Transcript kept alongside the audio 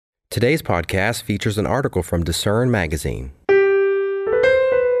Today's podcast features an article from Discern Magazine.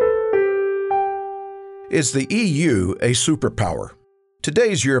 Is the EU a superpower?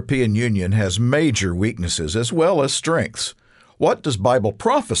 Today's European Union has major weaknesses as well as strengths. What does Bible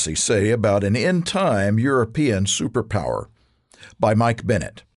prophecy say about an end-time European superpower? By Mike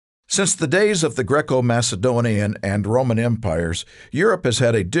Bennett. Since the days of the Greco-Macedonian and Roman empires, Europe has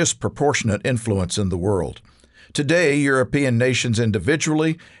had a disproportionate influence in the world. Today, European nations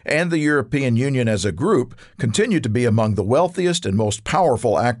individually and the European Union as a group continue to be among the wealthiest and most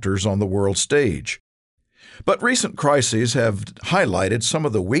powerful actors on the world stage. But recent crises have highlighted some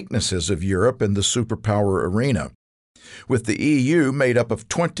of the weaknesses of Europe in the superpower arena. With the EU made up of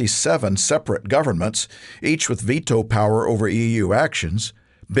 27 separate governments, each with veto power over EU actions,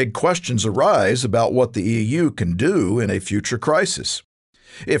 big questions arise about what the EU can do in a future crisis.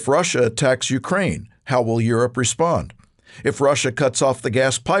 If Russia attacks Ukraine, how will Europe respond? If Russia cuts off the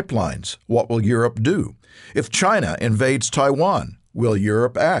gas pipelines, what will Europe do? If China invades Taiwan, will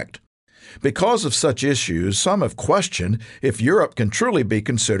Europe act? Because of such issues, some have questioned if Europe can truly be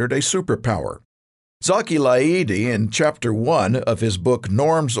considered a superpower. Zaki Laidi, in Chapter 1 of his book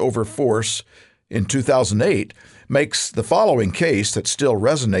Norms Over Force in 2008, makes the following case that still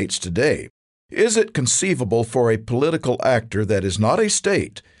resonates today. Is it conceivable for a political actor that is not a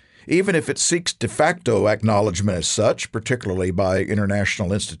state, even if it seeks de facto acknowledgement as such, particularly by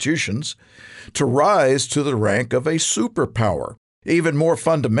international institutions, to rise to the rank of a superpower? Even more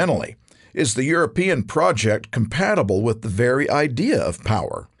fundamentally, is the European project compatible with the very idea of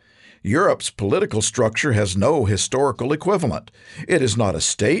power? Europe's political structure has no historical equivalent. It is not a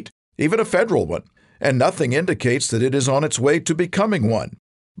state, even a federal one, and nothing indicates that it is on its way to becoming one.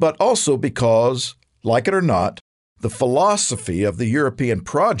 But also because, like it or not, the philosophy of the European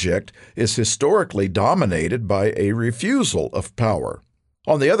project is historically dominated by a refusal of power.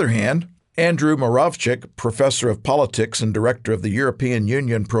 On the other hand, Andrew Moravcsik, professor of politics and director of the European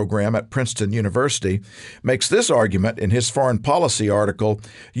Union program at Princeton University, makes this argument in his foreign policy article,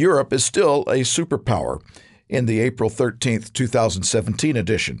 Europe is Still a Superpower, in the April 13, 2017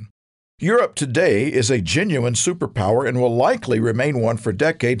 edition. Europe today is a genuine superpower and will likely remain one for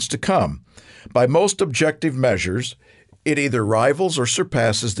decades to come. By most objective measures, it either rivals or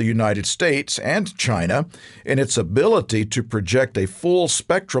surpasses the United States and China in its ability to project a full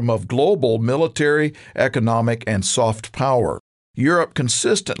spectrum of global military, economic, and soft power. Europe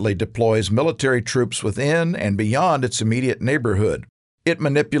consistently deploys military troops within and beyond its immediate neighborhood. It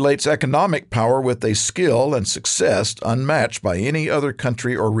manipulates economic power with a skill and success unmatched by any other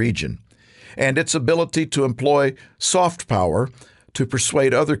country or region. And its ability to employ soft power to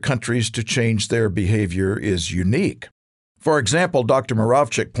persuade other countries to change their behavior is unique. For example, Dr.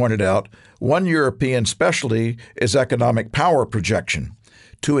 Moravcsik pointed out, one European specialty is economic power projection.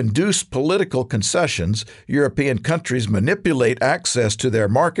 To induce political concessions, European countries manipulate access to their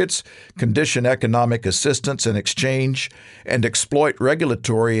markets, condition economic assistance and exchange, and exploit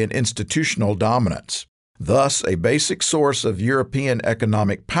regulatory and institutional dominance. Thus, a basic source of European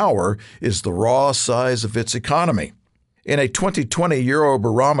economic power is the raw size of its economy. In a 2020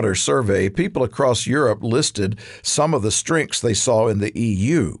 Eurobarometer survey, people across Europe listed some of the strengths they saw in the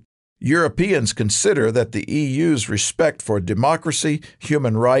EU. Europeans consider that the EU's respect for democracy,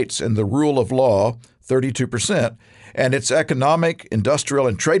 human rights, and the rule of law, 32%, and its economic, industrial,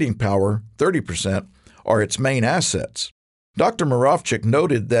 and trading power, 30%, are its main assets. Dr. Moravcsik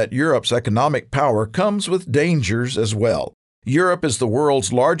noted that Europe's economic power comes with dangers as well. Europe is the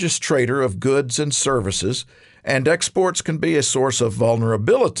world's largest trader of goods and services, and exports can be a source of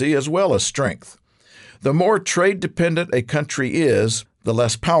vulnerability as well as strength. The more trade-dependent a country is, the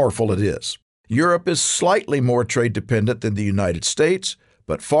less powerful it is. Europe is slightly more trade-dependent than the United States,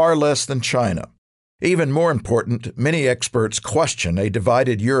 but far less than China. Even more important, many experts question a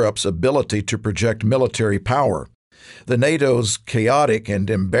divided Europe's ability to project military power. The NATO's chaotic and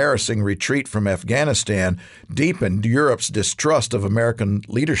embarrassing retreat from Afghanistan deepened Europe's distrust of American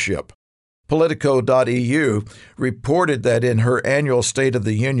leadership. Politico.eu reported that in her annual State of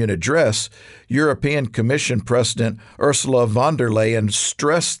the Union address, European Commission President Ursula von der Leyen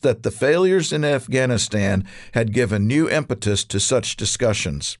stressed that the failures in Afghanistan had given new impetus to such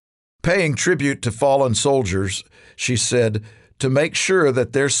discussions. Paying tribute to fallen soldiers, she said, to make sure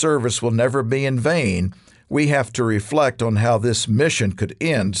that their service will never be in vain, we have to reflect on how this mission could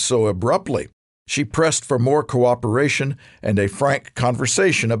end so abruptly. She pressed for more cooperation and a frank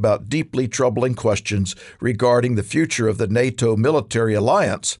conversation about deeply troubling questions regarding the future of the NATO military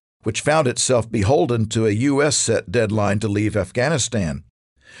alliance, which found itself beholden to a U.S. set deadline to leave Afghanistan.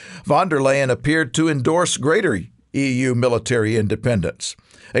 Von der Leyen appeared to endorse greater EU military independence,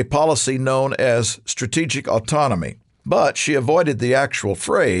 a policy known as strategic autonomy. But she avoided the actual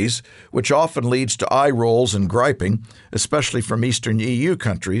phrase, which often leads to eye rolls and griping, especially from Eastern EU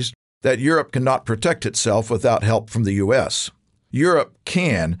countries, that Europe cannot protect itself without help from the U.S. Europe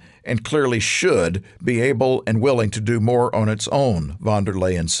can and clearly should be able and willing to do more on its own, von der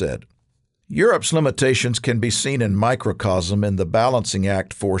Leyen said. Europe's limitations can be seen in microcosm in the balancing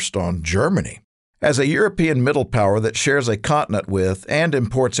act forced on Germany. As a European middle power that shares a continent with and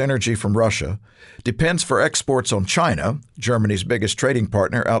imports energy from Russia, depends for exports on China, Germany's biggest trading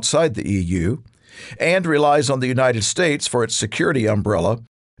partner outside the EU, and relies on the United States for its security umbrella,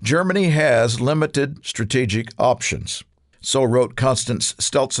 Germany has limited strategic options. So wrote Constance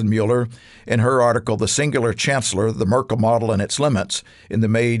Stelzenmüller in her article, The Singular Chancellor, the Merkel Model and Its Limits, in the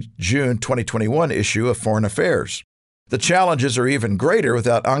May-June 2021 issue of Foreign Affairs. The challenges are even greater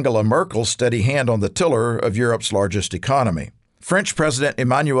without Angela Merkel's steady hand on the tiller of Europe's largest economy. French President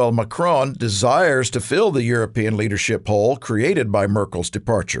Emmanuel Macron desires to fill the European leadership hole created by Merkel's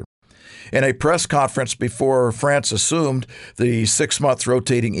departure. In a press conference before France assumed the 6-month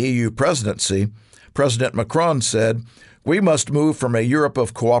rotating EU presidency, President Macron said, "We must move from a Europe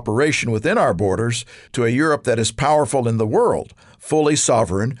of cooperation within our borders to a Europe that is powerful in the world, fully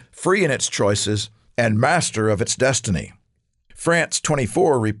sovereign, free in its choices, and master of its destiny." France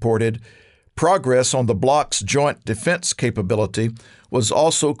 24 reported, progress on the bloc's joint defense capability was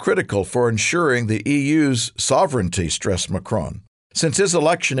also critical for ensuring the EU's sovereignty, stressed Macron. Since his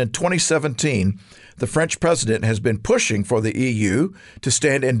election in 2017, the French president has been pushing for the EU to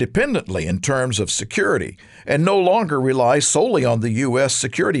stand independently in terms of security and no longer rely solely on the U.S.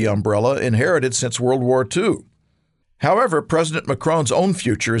 security umbrella inherited since World War II. However, President Macron's own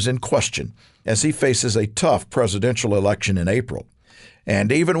future is in question as he faces a tough presidential election in April.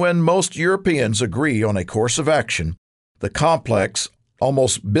 And even when most Europeans agree on a course of action, the complex,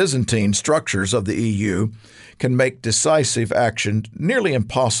 almost Byzantine structures of the EU can make decisive action nearly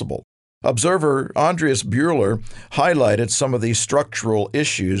impossible. Observer Andreas Buehler highlighted some of these structural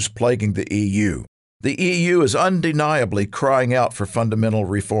issues plaguing the EU. The EU is undeniably crying out for fundamental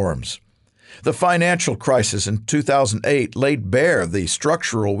reforms. The financial crisis in 2008 laid bare the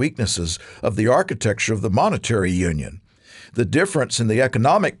structural weaknesses of the architecture of the monetary union. The difference in the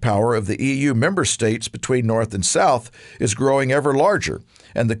economic power of the EU member states between North and South is growing ever larger,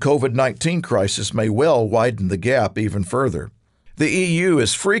 and the COVID-19 crisis may well widen the gap even further. The EU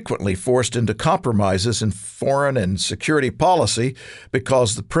is frequently forced into compromises in foreign and security policy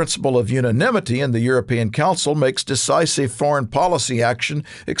because the principle of unanimity in the European Council makes decisive foreign policy action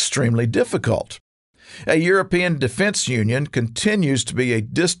extremely difficult. A European defense union continues to be a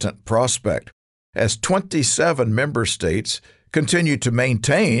distant prospect, as 27 member states continue to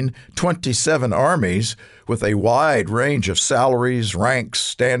maintain 27 armies with a wide range of salaries, ranks,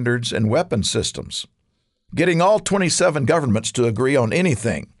 standards, and weapon systems. Getting all 27 governments to agree on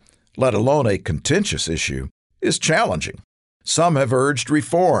anything, let alone a contentious issue, is challenging. Some have urged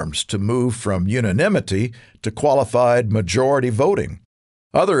reforms to move from unanimity to qualified majority voting.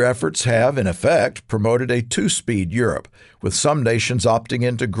 Other efforts have, in effect, promoted a two-speed Europe, with some nations opting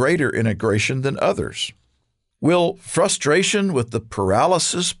into greater integration than others. Will frustration with the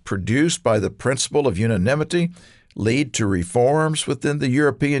paralysis produced by the principle of unanimity lead to reforms within the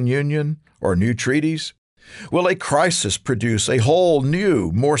European Union or new treaties? Will a crisis produce a whole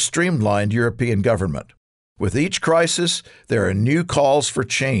new, more streamlined European government? With each crisis, there are new calls for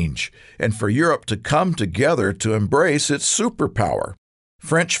change and for Europe to come together to embrace its superpower.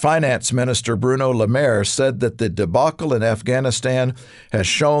 French Finance Minister Bruno Le Maire said that the debacle in Afghanistan has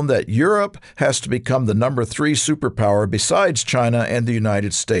shown that Europe has to become the number 3 superpower besides China and the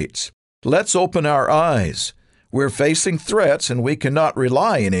United States. Let's open our eyes. We're facing threats and we cannot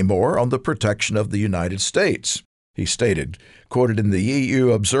rely anymore on the protection of the United States, he stated, quoted in the EU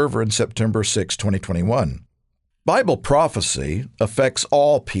Observer in September 6, 2021. Bible prophecy affects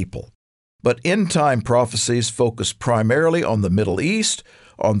all people, but end-time prophecies focus primarily on the Middle East,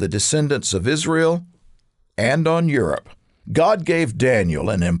 on the descendants of Israel, and on Europe. God gave Daniel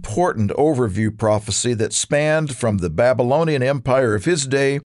an important overview prophecy that spanned from the Babylonian Empire of his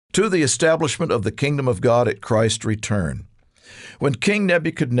day to the establishment of the kingdom of God at Christ's return. When King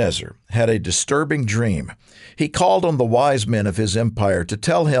Nebuchadnezzar had a disturbing dream, he called on the wise men of his empire to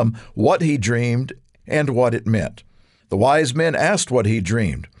tell him what he dreamed and what it meant. The wise men asked what he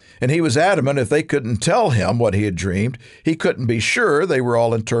dreamed, and he was adamant if they couldn't tell him what he had dreamed, he couldn't be sure they were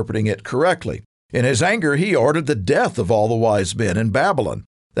all interpreting it correctly. In his anger, he ordered the death of all the wise men in Babylon.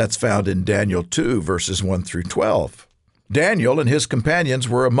 That's found in Daniel 2, verses 1 through 12. Daniel and his companions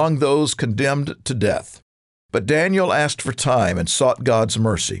were among those condemned to death. But Daniel asked for time and sought God's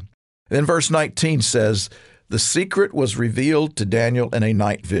mercy. Then verse 19 says, "The secret was revealed to Daniel in a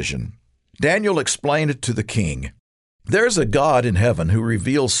night vision. Daniel explained it to the king. There's a God in heaven who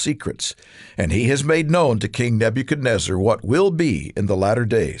reveals secrets, and he has made known to King Nebuchadnezzar what will be in the latter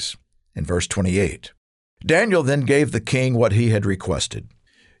days." In verse 28. Daniel then gave the king what he had requested.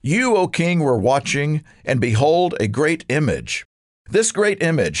 "You, O king, were watching, and behold, a great image. This great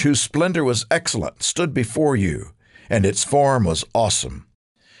image, whose splendor was excellent, stood before you, and its form was awesome.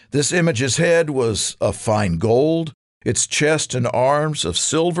 This image's head was of fine gold, its chest and arms of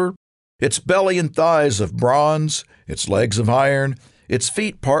silver, its belly and thighs of bronze, its legs of iron, its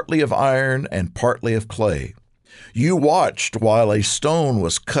feet partly of iron and partly of clay. You watched while a stone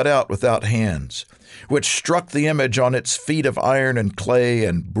was cut out without hands, which struck the image on its feet of iron and clay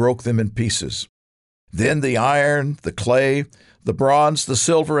and broke them in pieces. Then the iron, the clay, the bronze, the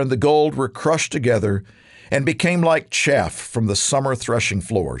silver, and the gold were crushed together and became like chaff from the summer threshing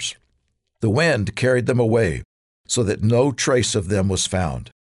floors. The wind carried them away, so that no trace of them was found.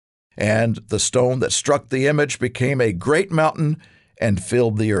 And the stone that struck the image became a great mountain and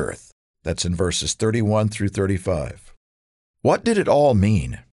filled the earth." That's in verses 31 through 35. What did it all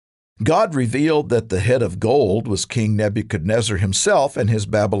mean? God revealed that the head of gold was King Nebuchadnezzar himself and his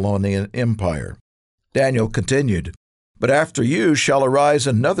Babylonian empire. Daniel continued, "But after you shall arise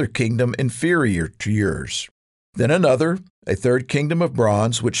another kingdom inferior to yours. Then another, a third kingdom of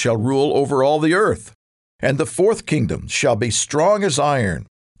bronze, which shall rule over all the earth. And the fourth kingdom shall be strong as iron,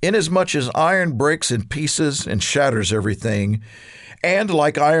 inasmuch as iron breaks in pieces and shatters everything. And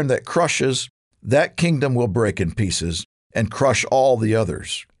like iron that crushes, that kingdom will break in pieces and crush all the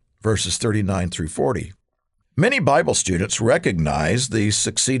others." Verses 39 through 40. Many Bible students recognize these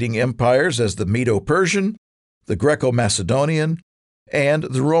succeeding empires as the Medo-Persian, the Greco-Macedonian, and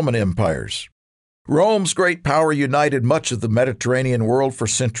the Roman empires. Rome's great power united much of the Mediterranean world for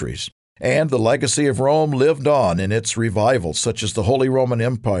centuries, and the legacy of Rome lived on in its revivals, such as the Holy Roman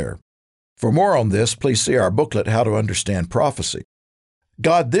Empire. For more on this, please see our booklet, How to Understand Prophecy.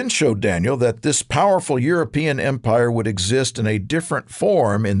 God then showed Daniel that this powerful European empire would exist in a different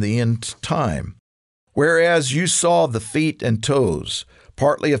form in the end time. "Whereas you saw the feet and toes,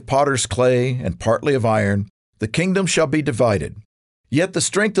 partly of potter's clay and partly of iron, the kingdom shall be divided. Yet the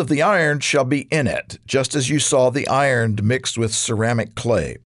strength of the iron shall be in it, just as you saw the iron mixed with ceramic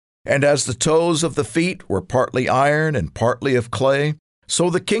clay. And as the toes of the feet were partly iron and partly of clay,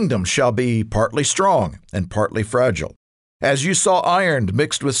 so the kingdom shall be partly strong and partly fragile. As you saw iron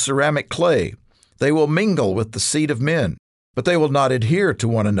mixed with ceramic clay, they will mingle with the seed of men, but they will not adhere to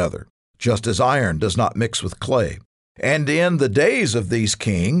one another, just as iron does not mix with clay. And in the days of these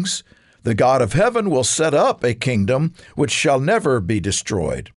kings, the God of heaven will set up a kingdom which shall never be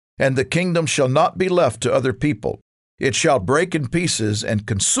destroyed, and the kingdom shall not be left to other people. It shall break in pieces and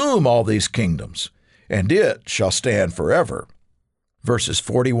consume all these kingdoms, and it shall stand forever." Verses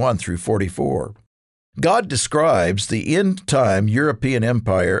 41 through 44. God describes the end-time European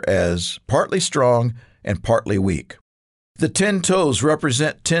empire as partly strong and partly weak. The 10 toes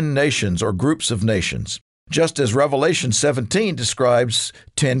represent 10 nations or groups of nations, just as Revelation 17 describes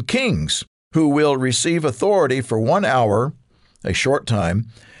 10 kings who will receive authority for 1 hour, a short time,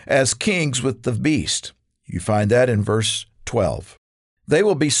 as kings with the beast. You find that in verse 12. They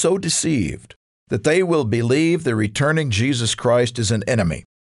will be so deceived that they will believe the returning Jesus Christ is an enemy.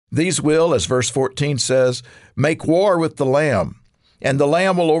 These will, as verse 14 says, make war with the Lamb, and the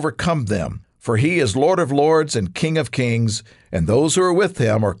Lamb will overcome them, for he is Lord of lords and King of kings, and those who are with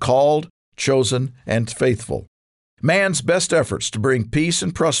him are called, chosen, and faithful. Man's best efforts to bring peace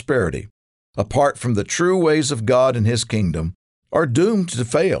and prosperity, apart from the true ways of God and his kingdom, are doomed to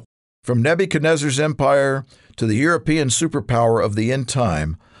fail. From Nebuchadnezzar's empire to the European superpower of the end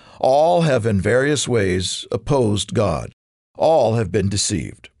time, all have in various ways opposed God. All have been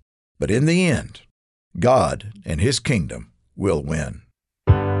deceived. But in the end, God and his kingdom will win.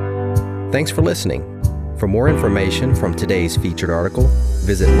 Thanks for listening. For more information from today's featured article,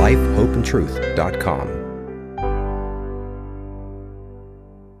 visit lifehopeandtruth.com.